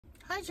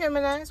Hi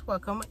Geminis,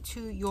 welcome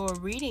to your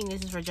reading.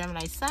 This is for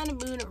Gemini, Sun,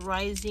 Moon,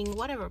 Rising,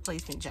 whatever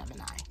placement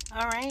Gemini.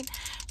 Alright,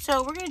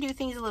 so we're going to do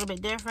things a little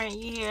bit different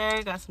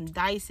here. Got some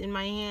dice in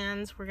my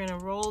hands. We're going to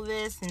roll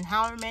this, and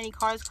however many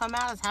cards come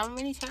out is however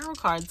many tarot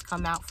cards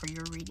come out for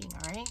your reading.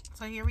 Alright,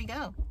 so here we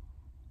go.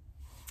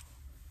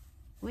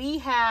 We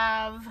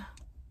have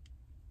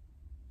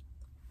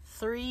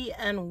 3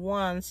 and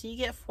 1, so you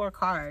get 4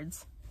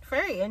 cards.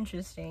 Very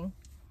interesting.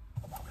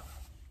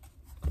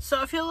 So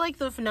I feel like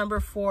the number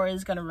 4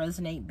 is going to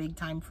resonate big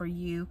time for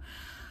you.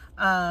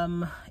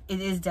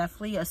 It is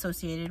definitely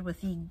associated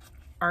with the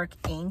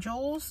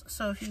archangels.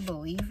 So if you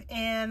believe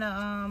in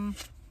the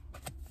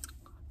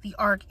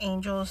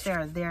archangels,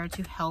 they're there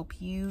to help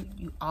you.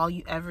 All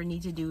you ever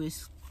need to do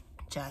is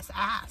just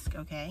ask,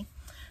 okay?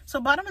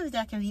 So bottom of the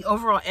deck and the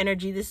overall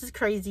energy, this is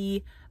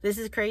crazy. This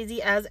is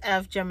crazy as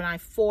F, Gemini.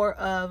 4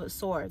 of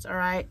Swords, all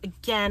right?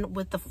 Again,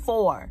 with the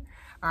 4,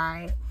 all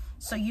right?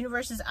 So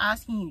universe is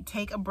asking you,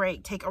 take a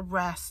break, take a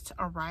rest,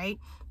 all right?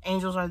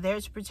 Angels are there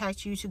to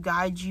protect you, to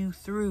guide you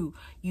through.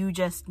 You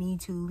just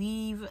need to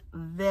leave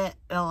the,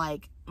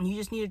 you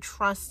just need to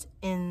trust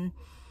in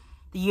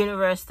the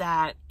universe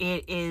that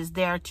it is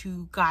there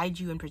to guide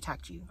you and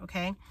protect you,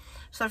 okay?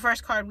 So the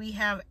first card we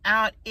have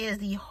out is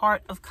the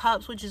Heart of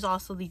Cups, which is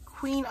also the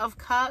Queen of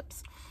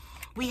Cups.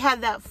 We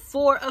have that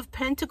 4 of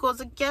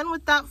Pentacles, again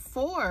with that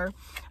 4,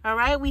 all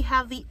right? We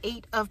have the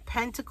 8 of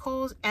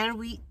Pentacles, and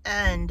we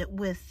end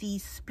with the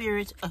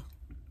Spirit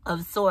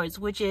of Swords,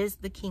 which is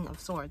the King of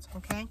Swords,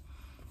 okay?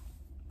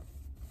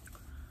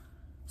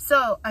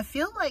 So I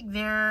feel like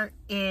there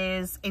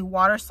is a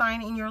water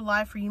sign in your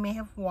life, or you may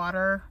have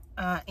water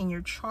in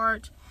your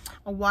chart.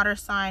 A water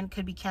sign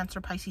could be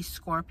Cancer, Pisces,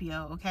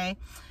 Scorpio, okay?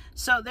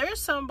 So there's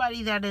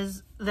somebody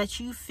that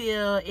you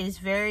feel is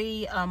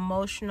very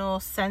emotional,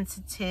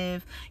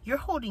 sensitive. You're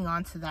holding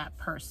on to that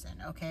person,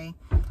 okay?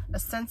 A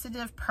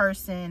sensitive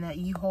person that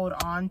you hold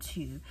on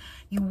to.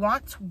 You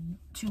want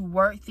to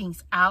work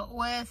things out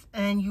with,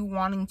 and you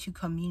wanting to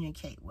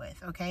communicate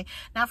with, okay?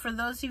 Now, for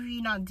those of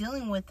you not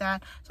dealing with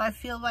that, so I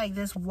feel like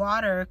this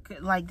water,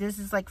 this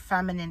is like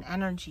feminine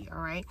energy,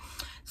 all right?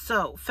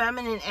 So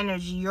feminine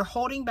energy, you're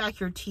holding back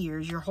your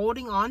tears. You're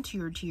holding on to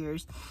your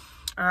tears.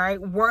 All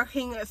right,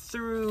 working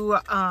through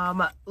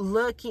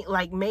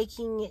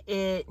making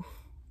it,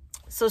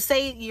 so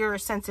say you're a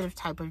sensitive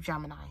type of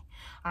Gemini,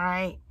 all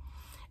right?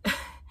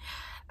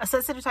 A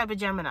sensitive type of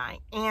Gemini,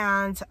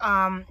 and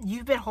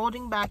you've been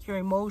holding back your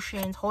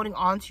emotions, holding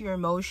on to your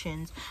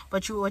emotions,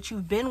 but what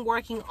you've been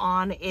working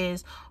on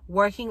is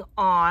working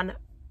on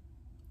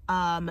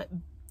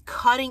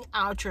cutting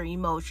out your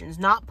emotions,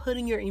 not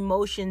putting your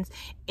emotions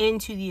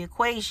into the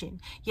equation.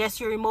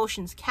 Yes, your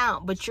emotions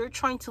count, but you're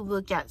trying to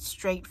look at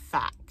straight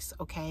facts,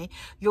 okay?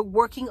 You're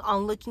working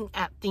on looking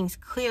at things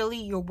clearly.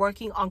 You're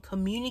working on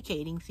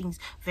communicating things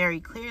very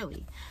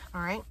clearly,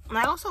 all right? And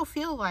I also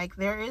feel like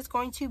there is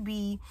going to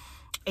be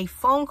a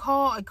phone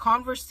call, a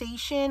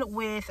conversation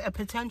with a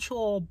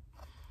potential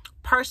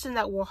person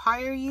that will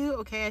hire you,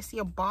 okay? I see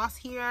a boss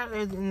here.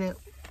 There's the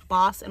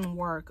boss and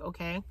work,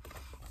 okay?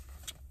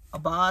 A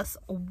boss,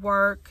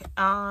 work,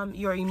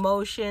 your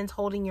emotions,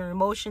 holding your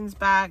emotions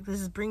back.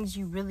 This brings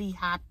you really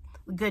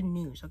good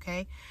news,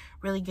 okay?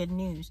 Really good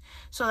news.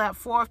 So that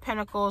 4 of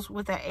Pentacles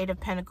with that 8 of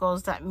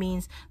Pentacles, that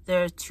means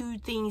there are 2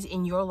 things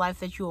in your life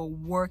that you are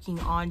working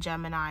on,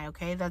 Gemini,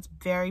 okay? That's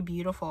very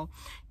beautiful.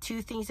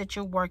 2 things that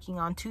you're working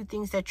on, 2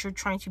 things that you're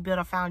trying to build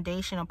a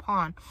foundation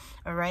upon,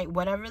 all right?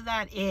 Whatever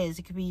that is,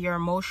 it could be your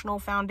emotional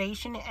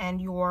foundation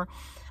and your,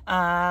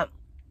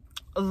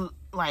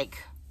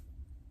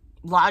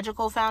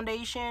 logical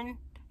foundation,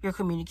 your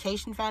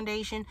communication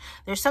foundation.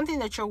 There's something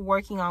that you're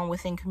working on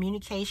within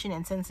communication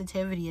and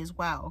sensitivity as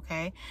well,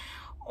 okay?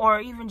 Or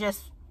even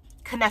just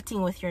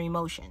connecting with your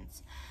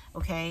emotions,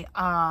 okay?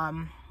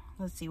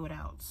 Let's see what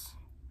else.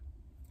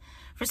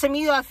 For some of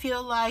you, I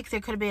feel like there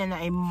could have been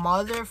a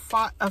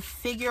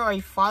figure or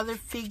a father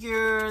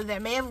figure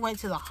that may have went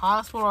to the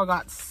hospital or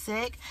got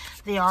sick.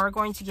 They are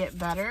going to get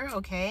better,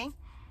 okay?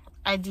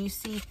 I do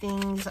see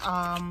things,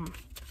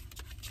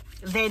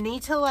 they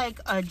need to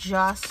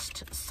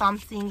adjust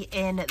something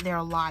in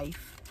their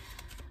life,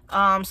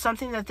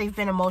 something that they've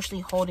been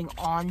emotionally holding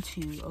on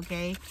to,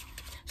 okay?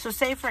 So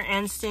say for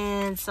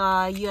instance,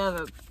 you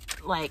have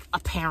a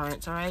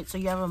parent, all right? So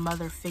you have a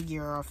mother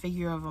figure or a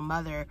figure of a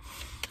mother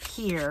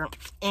here,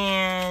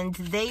 and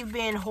they've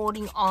been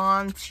holding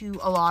on to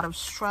a lot of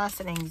stress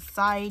and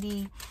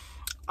anxiety.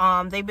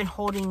 They've been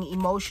holding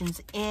emotions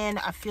in.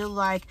 I feel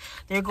like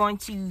they're going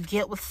to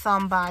get with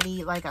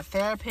somebody like a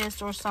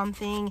therapist or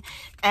something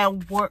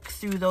and work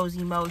through those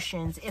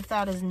emotions. If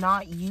that is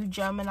not you,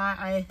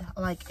 Gemini,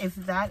 if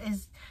that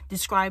is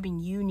describing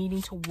you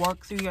needing to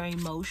work through your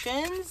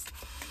emotions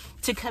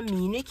to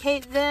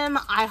communicate them,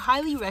 I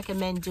highly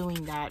recommend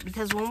doing that,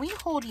 because when we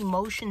hold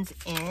emotions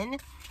in,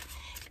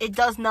 it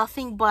does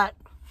nothing but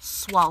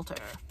swelter,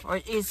 or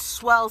it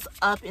swells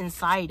up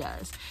inside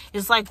us.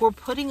 It's like we're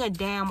putting a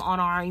dam on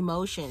our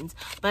emotions,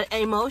 but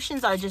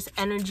emotions are just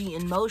energy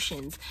in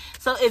motions.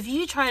 So if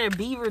you try to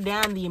beaver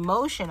down the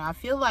emotion, I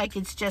feel like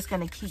it's just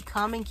going to keep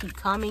coming.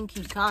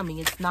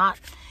 It's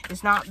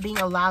not being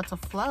allowed to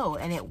flow,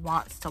 and it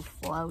wants to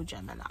flow,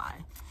 Gemini.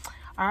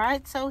 All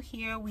right, so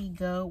here we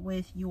go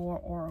with your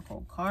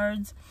oracle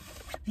cards.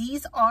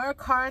 These are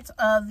cards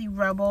of the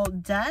Rebel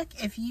deck.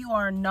 If you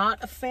are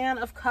not a fan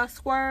of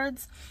cuss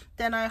words,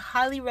 then I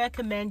highly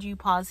recommend you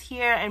pause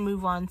here and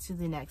move on to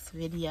the next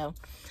video.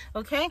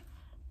 Okay,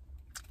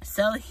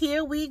 so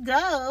here we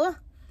go.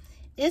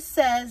 It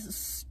says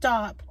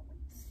stop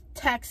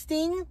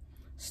texting,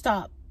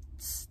 stop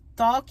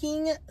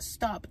stalking,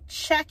 stop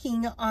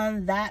checking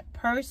on that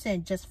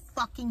person. Just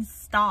fucking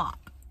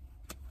stop.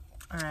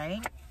 All right.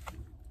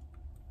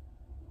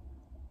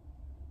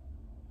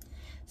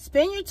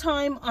 Spend your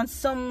time on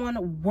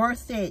someone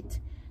worth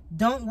it.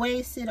 Don't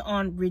waste it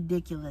on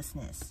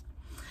ridiculousness.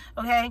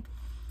 Okay?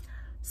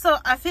 So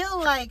I feel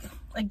like,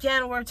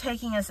 again, we're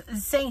taking us,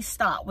 it's saying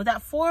stop. With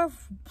that Four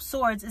of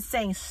Swords, it's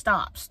saying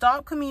stop.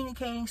 Stop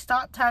communicating,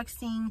 stop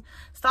texting,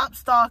 stop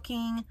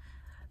stalking.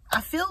 I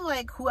feel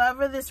like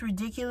whoever this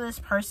ridiculous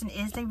person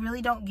is, they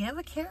really don't give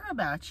a care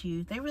about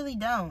you. They really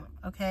don't,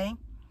 okay?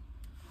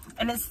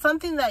 And it's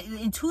something that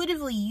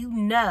intuitively you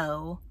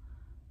know.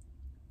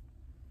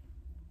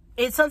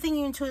 It's something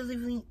you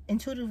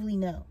intuitively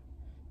know.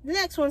 The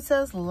next one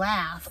says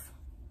laugh.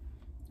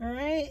 All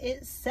right.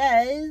 It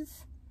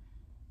says,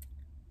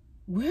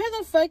 where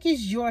the fuck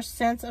is your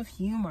sense of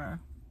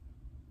humor?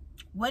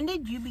 When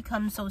did you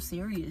become so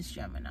serious,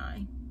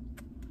 Gemini?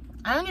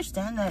 I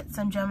understand that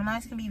some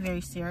Geminis can be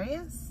very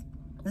serious,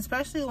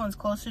 especially the ones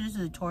closer to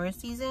the Taurus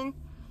season.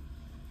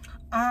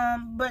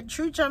 But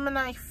true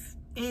Gemini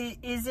it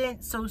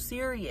isn't so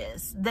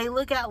serious. They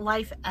look at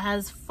life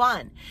as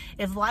fun.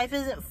 If life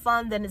isn't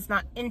fun, then it's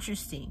not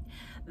interesting.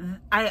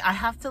 I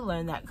have to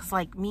learn that, because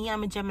like me,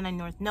 I'm a Gemini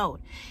North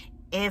Node.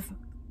 If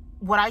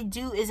what I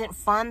do isn't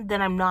fun,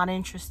 then I'm not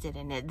interested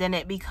in it. Then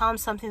it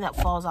becomes something that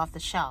falls off the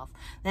shelf.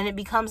 Then it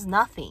becomes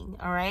nothing.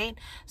 All right.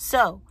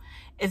 So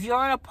if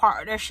you're in a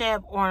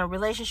partnership or in a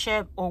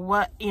relationship, or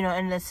what, you know,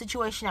 in a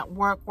situation at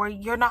work where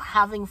you're not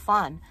having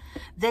fun,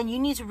 then you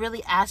need to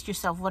really ask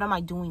yourself, what am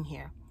I doing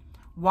here?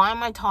 Why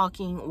am I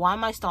talking? Why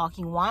am I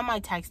stalking? Why am I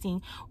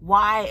texting?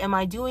 Why am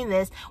I doing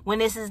this when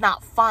this is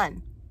not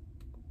fun?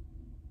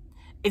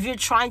 If you're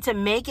trying to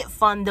make it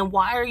fun, then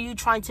why are you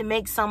trying to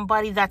make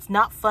somebody that's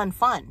not fun?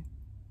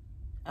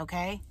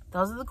 Okay?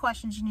 Those are the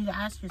questions you need to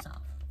ask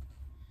yourself.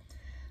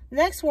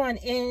 Next one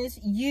is,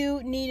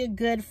 you need a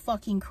good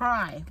fucking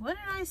cry. What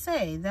did I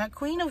say? That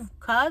Queen of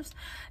Cups,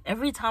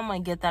 every time I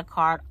get that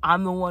card,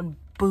 I'm the one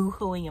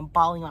boo-hooing and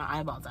bawling my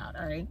eyeballs out,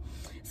 all right?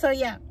 So,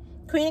 yeah.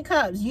 Queen of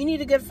Cups, you need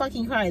a good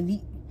fucking cry.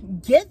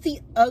 Get the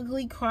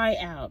ugly cry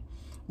out.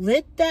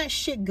 Let that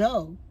shit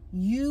go.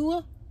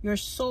 Your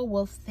soul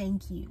will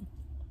thank you.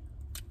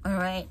 All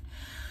right.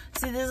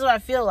 See, this is what I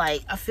feel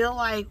like. I feel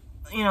like,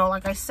 you know,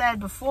 like I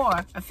said before,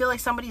 I feel like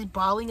somebody's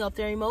bottling up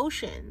their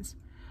emotions.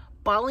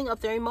 Bottling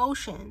up their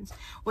emotions.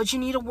 What you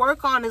need to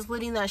work on is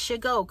letting that shit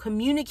go.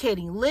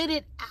 Communicating. Let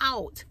it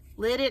out.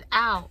 Let it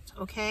out.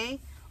 Okay?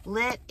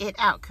 Let it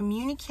out.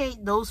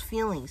 Communicate those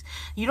feelings.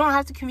 You don't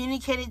have to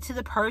communicate it to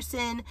the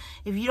person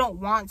if you don't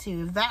want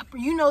to. If that,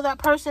 you know, that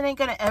person ain't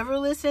gonna ever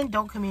listen,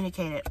 don't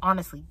communicate it.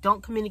 Honestly,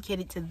 don't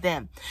communicate it to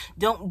them.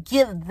 Don't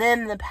give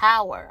them the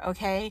power,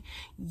 okay?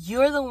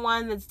 You're the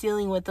one that's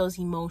dealing with those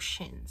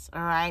emotions,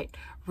 all right?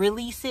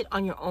 Release it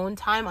on your own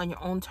time, on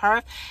your own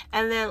turf.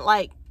 And then,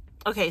 like,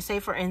 okay, say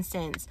for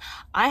instance,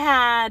 I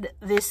had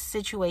this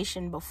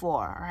situation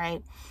before,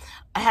 right?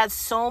 I had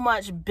so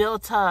much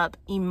built up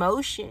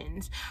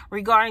emotions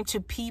regarding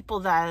to people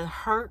that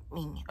hurt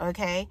me,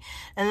 okay?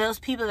 And those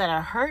people that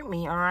have hurt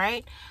me, all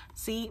right?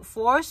 See,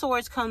 Four of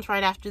Swords comes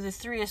right after the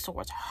Three of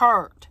Swords.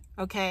 Hurt,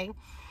 okay?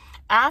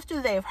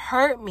 After they've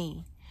hurt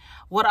me,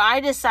 what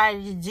I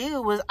decided to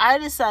do was I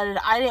decided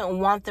I didn't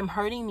want them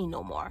hurting me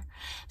no more.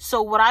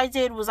 So what I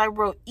did was I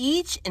wrote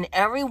each and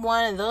every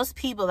one of those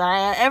people that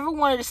I ever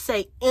wanted to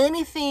say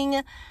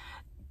anything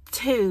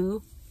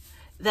to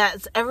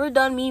that's ever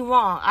done me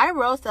wrong. I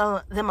wrote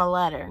them a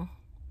letter.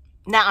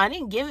 Now, I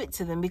didn't give it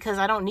to them because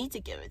I don't need to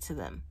give it to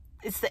them.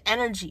 It's the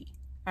energy,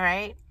 all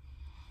right?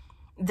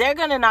 They're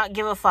going to not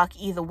give a fuck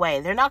either way.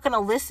 They're not going to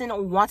listen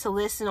or want to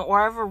listen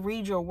or ever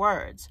read your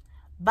words.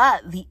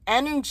 But the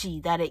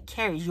energy that it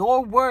carries,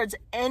 your words'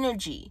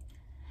 energy,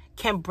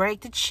 can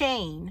break the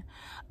chain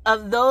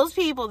of those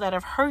people that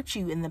have hurt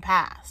you in the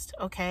past,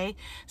 okay?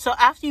 So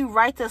after you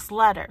write this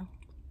letter,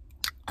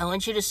 I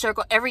want you to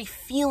circle every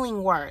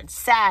feeling word.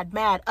 Sad,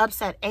 mad,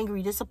 upset,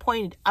 angry,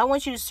 disappointed. I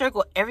want you to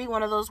circle every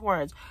one of those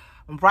words.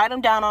 Write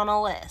them down on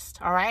a list,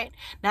 all right?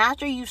 Now,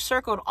 after you've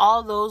circled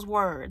all those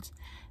words,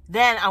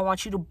 then I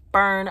want you to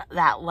burn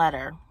that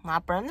letter.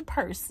 Not burn the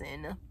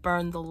person,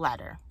 burn the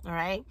letter. All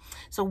right?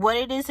 So what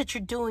it is that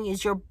you're doing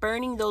is you're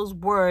burning those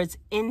words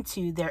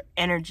into their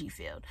energy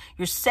field.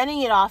 You're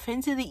sending it off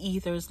into the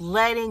ethers,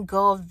 letting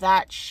go of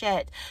that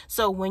shit.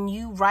 So when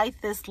you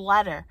write this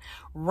letter,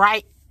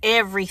 write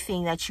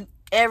everything that you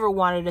ever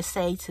wanted to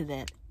say to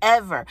them.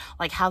 Ever.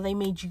 Like how they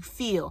made you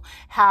feel.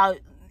 How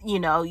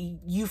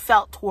you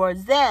felt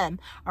towards them.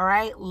 All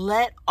right?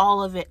 Let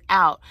all of it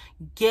out.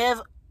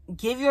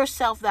 Give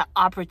yourself that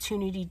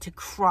opportunity to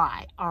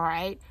cry. All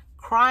right?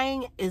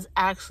 Crying is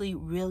actually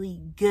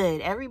really good.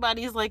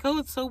 Everybody's like, oh,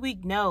 it's so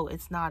weak. No,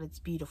 it's not. It's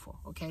beautiful.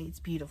 Okay? It's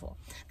beautiful.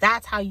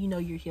 That's how you know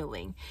you're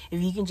healing.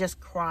 If you can just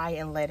cry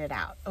and let it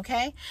out.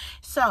 Okay?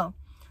 So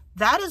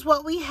that is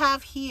what we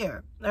have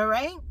here. All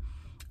right?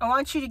 I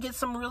want you to get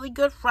some really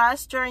good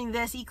rest during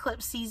this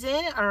eclipse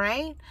season, all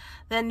right?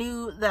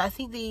 I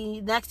think the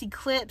next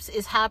eclipse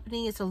is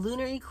happening. It's a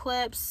lunar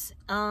eclipse.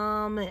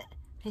 I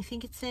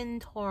think it's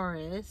in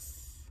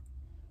Taurus.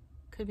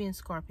 Could be in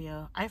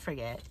Scorpio. I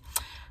forget.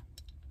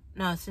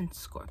 No, it's in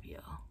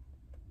Scorpio.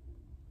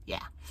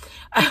 Yeah.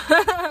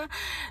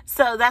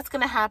 So that's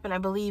going to happen, I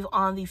believe,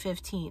 on the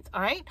 15th,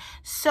 all right?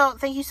 So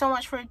thank you so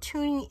much for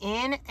tuning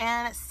in,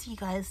 and see you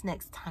guys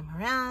next time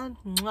around.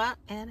 Mwah,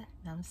 and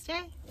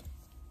namaste.